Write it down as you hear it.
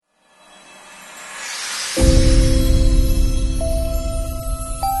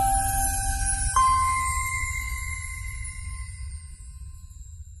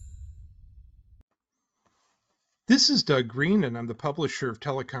This is Doug Green, and I'm the publisher of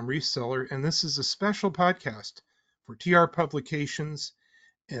Telecom Reseller, and this is a special podcast for TR Publications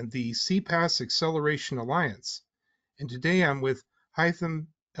and the CPaaS Acceleration Alliance. And today I'm with Haitham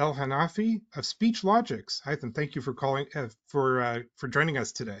El Hanafi of SpeechLogix. Haitham, thank you for for joining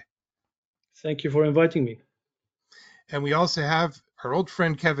us today. Thank you for inviting me. And we also have our old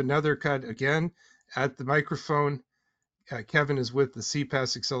friend Kevin Nethercutt again at the microphone. Kevin is with the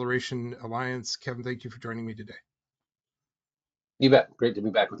CPaaS Acceleration Alliance. Kevin, thank you for joining me today. You bet. Great to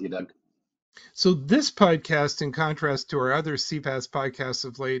be back with you, Doug. So this podcast, in contrast to our other CPaaS podcasts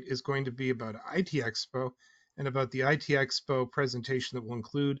of late, is going to be about IT Expo and about the IT Expo presentation that will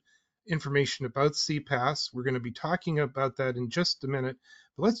include information about CPaaS. We're going to be talking about that in just a minute.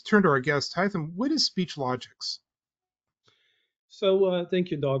 But let's turn to our guest. Haitham, what is SpeechLogix? So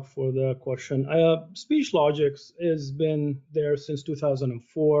thank you, Doug, for the question. SpeechLogix has been there since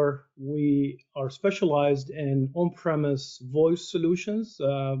 2004. We are specialized in on-premise voice solutions.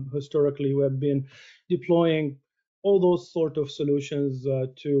 Historically, we have been deploying all those sort of solutions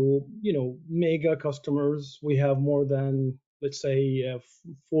to, mega customers. We have more than, let's say,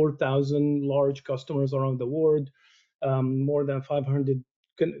 4,000 large customers around the world, more than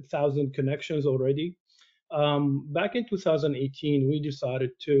 500,000 connections already. Back in 2018, we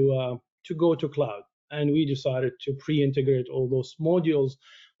decided to go to cloud, and we decided to pre-integrate all those modules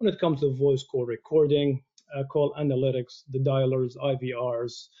when it comes to voice call recording, call analytics, the dialers,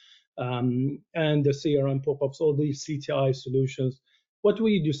 IVRs, and the CRM pop-ups, all these CTI solutions. What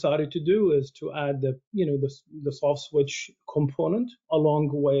we decided to do is to add the soft switch component along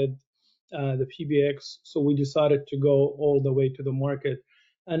with the PBX. So we decided to go all the way to the market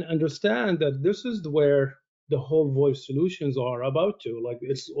and understand that this is where the whole voice solutions are about to, like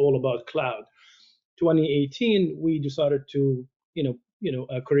it's all about cloud. 2018, we decided to,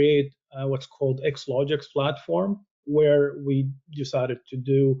 create what's called XLogix platform, where we decided to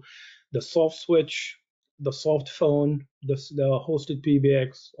do the soft switch, the soft phone, the hosted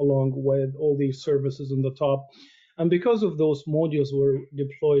PBX, along with all these services on the top. And because of those modules were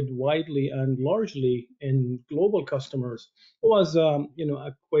deployed widely and largely in global customers, it was a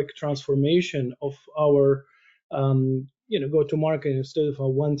quick transformation of our go-to-market. Instead of a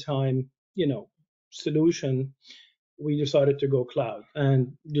one-time solution, we decided to go cloud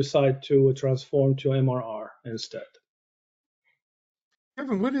and decide to transform to MRR instead.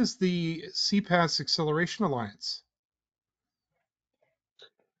 Kevin, what is the CPaaS Acceleration Alliance?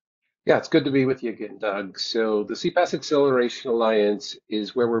 Yeah, it's good to be with you again, Doug. So the CPaaS Acceleration Alliance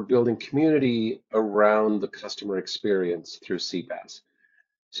is where we're building community around the customer experience through CPaaS.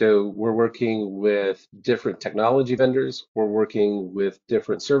 So we're working with different technology vendors. We're working with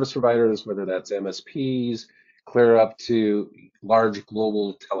different service providers, whether that's MSPs, clear up to large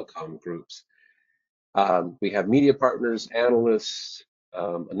global telecom groups. We have media partners, analysts,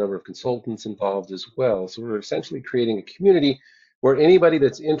 a number of consultants involved as well. So we're essentially creating a community where anybody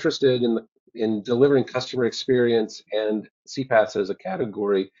that's interested in delivering customer experience and CPaaS as a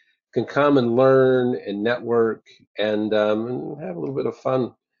category can come and learn and network and have a little bit of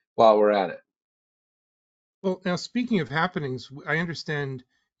fun while we're at it. Well, now speaking of happenings, I understand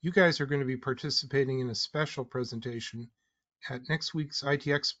you guys are going to be participating in a special presentation at next week's IT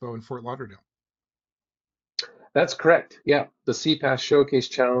Expo in Fort Lauderdale. That's correct. Yeah, the CPaaS Showcase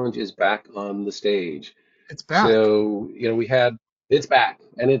Challenge is back on the stage. It's back. So, it's back,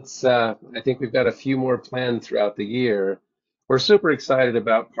 and it's, I think we've got a few more planned throughout the year. We're super excited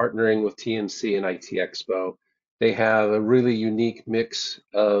about partnering with TMC and IT Expo. They have a really unique mix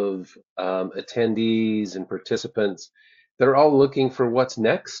of attendees and participants that are all looking for what's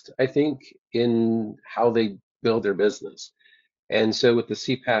next, I think, in how they build their business. And so with the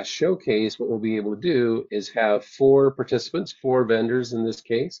CPaaS Showcase, what we'll be able to do is have 4 participants, 4 vendors in this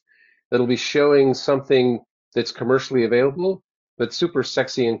case, that'll be showing something that's commercially available, but super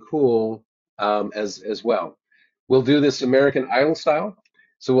sexy and cool as well. We'll do this American Idol style.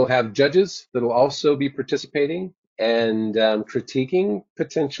 So we'll have judges that'll also be participating and critiquing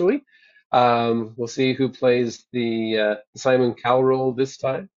potentially. We'll see who plays the Simon Cowell role this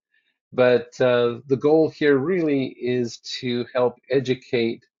time. But the goal here really is to help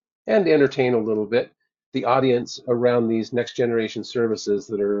educate and entertain a little bit the audience around these next generation services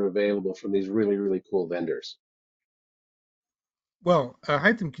that are available from these really, really cool vendors. Well,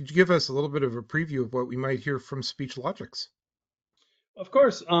 Haitham, could you give us a little bit of a preview of what we might hear from SpeechLogix? Of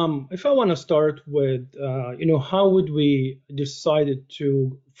course. If I want to start with, how would we decided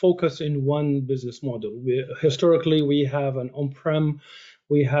to focus in one business model? Historically, we have an on-prem,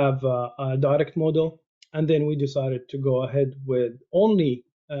 we have a direct model, and then we decided to go ahead with only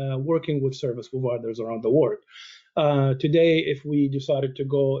working with service providers around the world. Today, if we decided to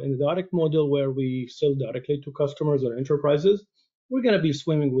go in the direct model where we sell directly to customers or enterprises, we're going to be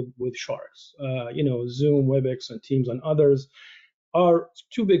swimming with sharks. Zoom, WebEx, and Teams and others are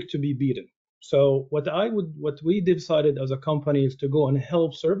too big to be beaten. So what we decided as a company is to go and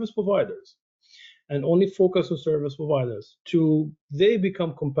help service providers and only focus on service providers to they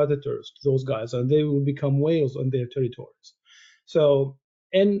become competitors to those guys and they will become whales on their territories. So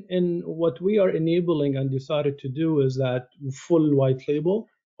and what we are enabling and decided to do is that full white label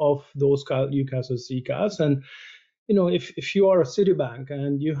of those UCaaS and CCaaS. And if you are a Citibank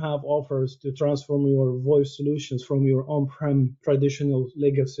and you have offers to transform your voice solutions from your on-prem traditional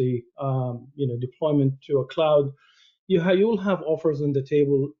legacy, deployment to a cloud, you'll have offers on the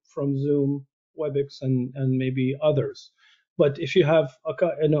table from Zoom, WebEx, and maybe others. But if you have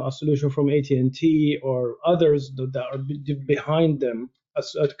a solution from AT&T or others that are behind them,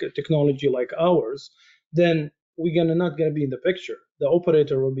 a technology like ours, then we're not gonna be in the picture. The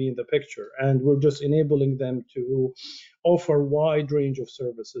operator will be in the picture, and we're just enabling them to offer a wide range of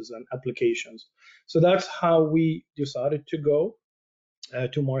services and applications. So that's how we decided to go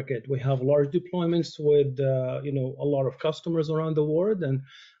to market. We have large deployments with a lot of customers around the world, and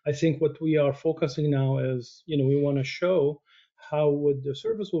I think what we are focusing now is we want to show how would the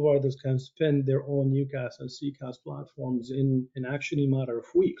service providers can spin their own UCaaS and CCaaS platforms in actually a matter of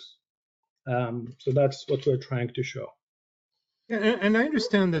weeks. So that's what we're trying to show. Yeah, and I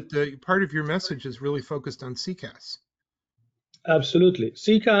understand that part of your message is really focused on CCaaS. Absolutely.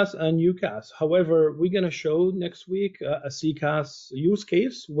 CCaaS and UCaaS. However, we're going to show next week a CCaaS use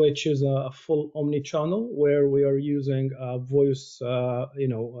case, which is a full omni-channel where we are using a voice,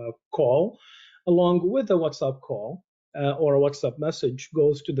 call along with a WhatsApp call or a WhatsApp message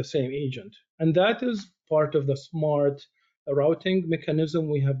goes to the same agent. And that is part of the smart routing mechanism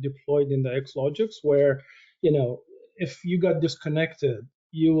we have deployed in the XLogix where, if you got disconnected,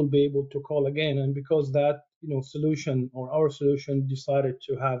 you will be able to call again. And because that solution or our solution decided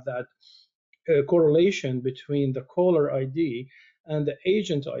to have that correlation between the caller ID and the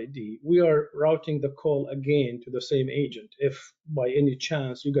agent ID, we are routing the call again to the same agent if by any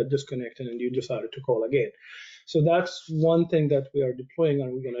chance you got disconnected and you decided to call again. So that's one thing that we are deploying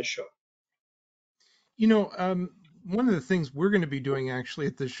and we're going to show. One of the things we're going to be doing actually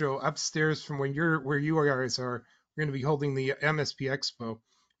at the show upstairs from where you guys are, we're going to be holding the MSP Expo.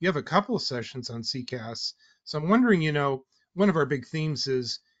 You have a couple of sessions on CCaaS. So I'm wondering, one of our big themes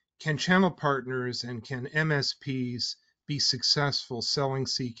is, can channel partners and can MSPs be successful selling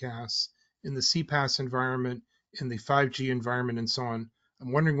CCaaS in the CPaaS environment, in the 5G environment, and so on?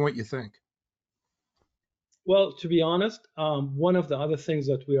 I'm wondering what you think. Well, to be honest, one of the other things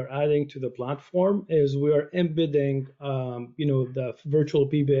that we are adding to the platform is we are embedding, the virtual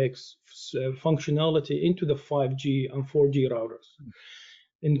PBX functionality into the 5G and 4G routers.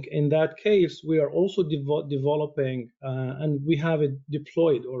 In that case, we are also developing, and we have it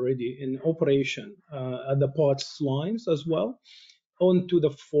deployed already in operation at the POTS lines as well, onto the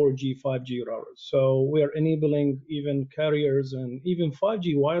 4G, 5G routers. So we are enabling even carriers and even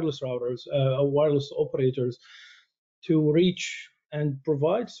 5G wireless routers, wireless operators to reach and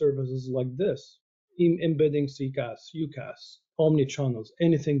provide services like this, embedding CCaaS, UCaaS, omni-channels,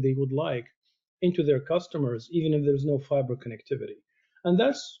 anything they would like into their customers, even if there's no fiber connectivity. And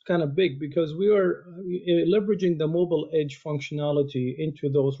that's kind of big because we are leveraging the mobile edge functionality into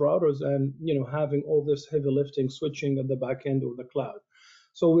those routers and having all this heavy lifting switching at the back end of the cloud.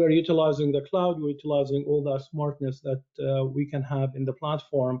 So we are utilizing the cloud, we're utilizing all that smartness that we can have in the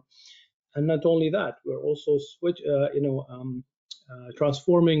platform. And not only that, we're also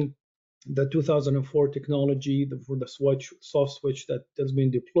transforming the 2004 technology for the soft switch that has been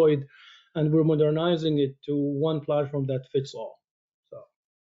deployed, and we're modernizing it to one platform that fits all.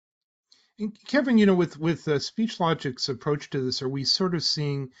 And Kevin, with SpeechLogic's approach to this, are we sort of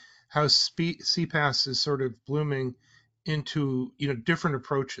seeing how CPaaS is sort of blooming into different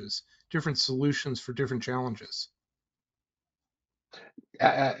approaches, different solutions for different challenges?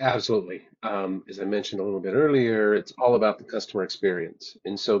 Absolutely. As I mentioned a little bit earlier, it's all about the customer experience.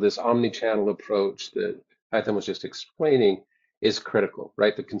 And so this omni-channel approach that Haitham was just explaining is critical,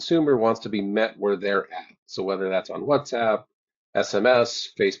 right? The consumer wants to be met where they're at. So whether that's on WhatsApp, SMS,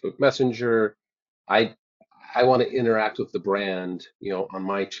 Facebook Messenger, I I want to interact with the brand, on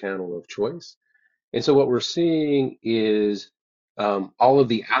my channel of choice. And so what we're seeing is all of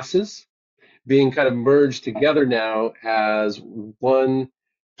the asses being kind of merged together now as one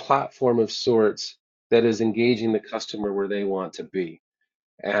platform of sorts that is engaging the customer where they want to be.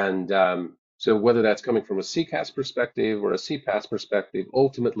 And so whether that's coming from a CCaaS perspective or a CPaaS perspective,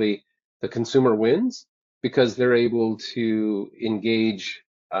 ultimately the consumer wins because they're able to engage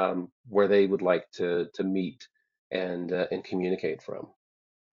where they would like to meet and communicate from.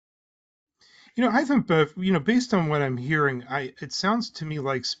 I think, but based on what I'm hearing, it sounds to me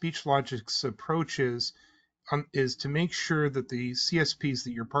like SpeechLogic's approach is to make sure that the CSPs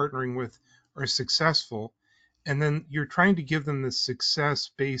that you're partnering with are successful, and then you're trying to give them the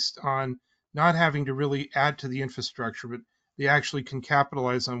success based on not having to really add to the infrastructure, but they actually can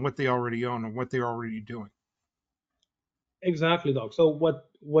capitalize on what they already own and what they're already doing. Exactly, Doc. So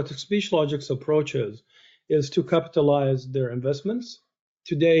what SpeechLogic's approach is to capitalize their investments.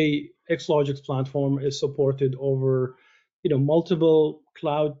 Today, XLogic's platform is supported over multiple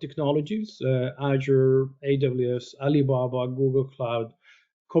cloud technologies, Azure, AWS, Alibaba, Google Cloud,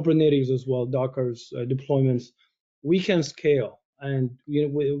 Kubernetes as well, Docker's deployments. We can scale, and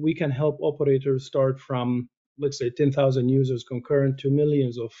we can help operators start from, let's say, 10,000 users concurrent to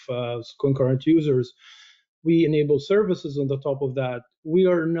millions of concurrent users. We enable services on the top of that. We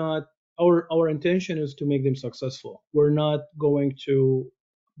are not, our intention is to make them successful. We're not going to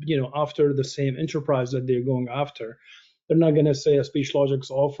after the same enterprise that they're going after. They're not going to say a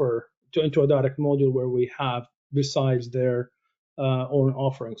SpeechLogic's offer into a direct module where we have besides their own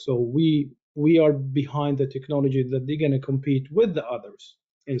offering. So we are behind the technology that they're going to compete with the others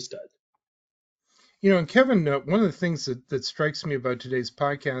instead. And Kevin, one of the things that strikes me about today's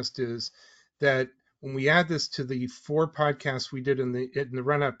podcast is that when we add this to the 4 podcasts we did in the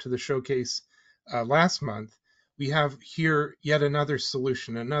run up to the showcase last month, we have here yet another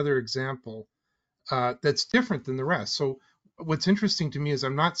solution, another example that's different than the rest. So what's interesting to me is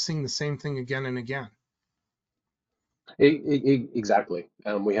I'm not seeing the same thing again and again. Exactly.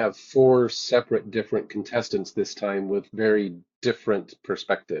 We have 4 separate different contestants this time with very different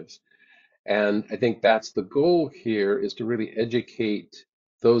perspectives. And I think that's the goal here, is to really educate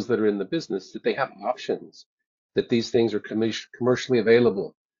those that are in the business that they have options, that these things are commercially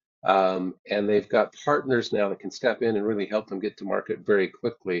available. And they've got partners now that can step in and really help them get to market very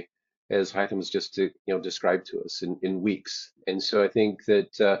quickly, as Hytham has just described to us in weeks. And so I think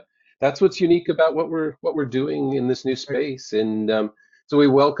that that's what's unique about what we're doing in this new space. And so we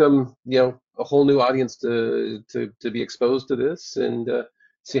welcome a whole new audience to be exposed to this and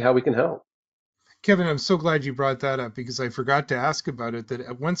see how we can help. Kevin, I'm so glad you brought that up because I forgot to ask about it.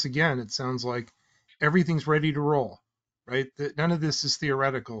 That once again, it sounds like everything's ready to roll, right? That none of this is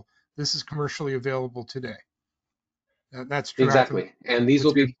theoretical. This is commercially available today. That's true, Hytham. Exactly. And these will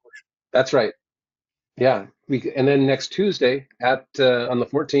What's your be, that's right. Yeah. And then next Tuesday at on the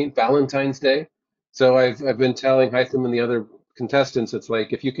 14th, Valentine's Day. So I've been telling Hytham and the other contestants, it's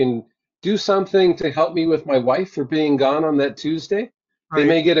like, if you can do something to help me with my wife for being gone on that Tuesday, they right?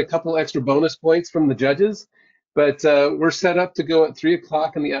 may get a couple extra bonus points from the judges. But we're set up to go at 3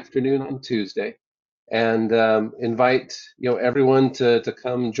 o'clock in the afternoon on Tuesday, and invite everyone to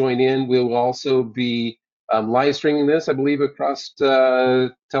come join in. We'll also be live streaming this, I believe, across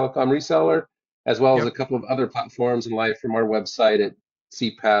Telecom Reseller, as well as Yep. a couple of other platforms, and live from our website at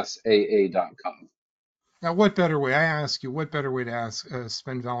cpassaa.com. Now, what better way? I ask you, what better way to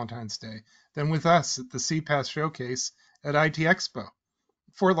spend Valentine's Day than with us at the CPAS showcase at IT Expo,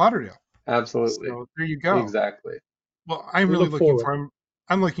 Fort Lauderdale? Absolutely. So there you go. Exactly. Well, I'm We really look looking forward. for.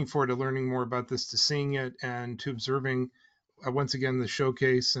 I'm looking forward to learning more about this, to seeing it, and to observing once again the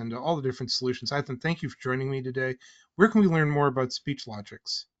showcase and all the different solutions. Ethan, thank you for joining me today. Where can we learn more about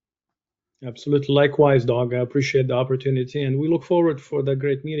SpeechLogix? Absolutely. Likewise, Dog. I appreciate the opportunity, and we look forward for the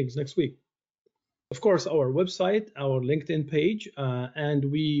great meetings next week. Of course, our website, our LinkedIn page, and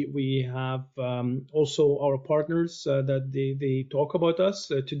we have also our partners that they talk about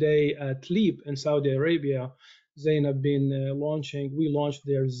us. Today at Leap in Saudi Arabia, Zain have been we launched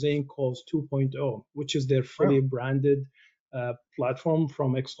their Zain Calls 2.0, which is their Wow. fully branded platform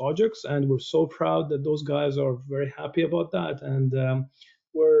from XLogix. And we're so proud that those guys are very happy about that. And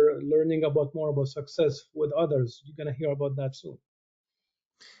we're learning more about success with others. You're going to hear about that soon.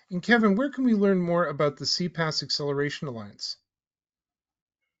 And Kevin, where can we learn more about the CPAS Acceleration Alliance?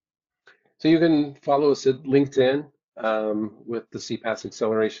 So you can follow us at LinkedIn with the CPAS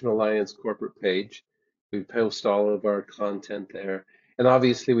Acceleration Alliance corporate page. We post all of our content there. And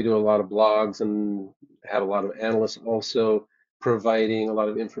obviously, we do a lot of blogs and have a lot of analysts also providing a lot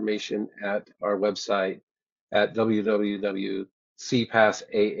of information at our website at www.cpassaa.com.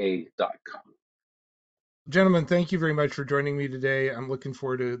 Gentlemen, thank you very much for joining me today. I'm looking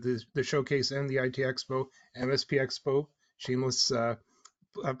forward to the showcase and the IT Expo, MSP Expo. Shameless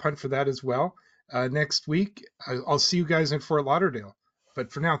punt for that as well. Next week, I'll see you guys in Fort Lauderdale.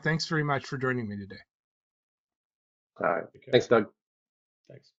 But for now, thanks very much for joining me today. All right. Thanks, Doug.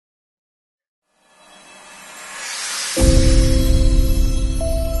 Thanks.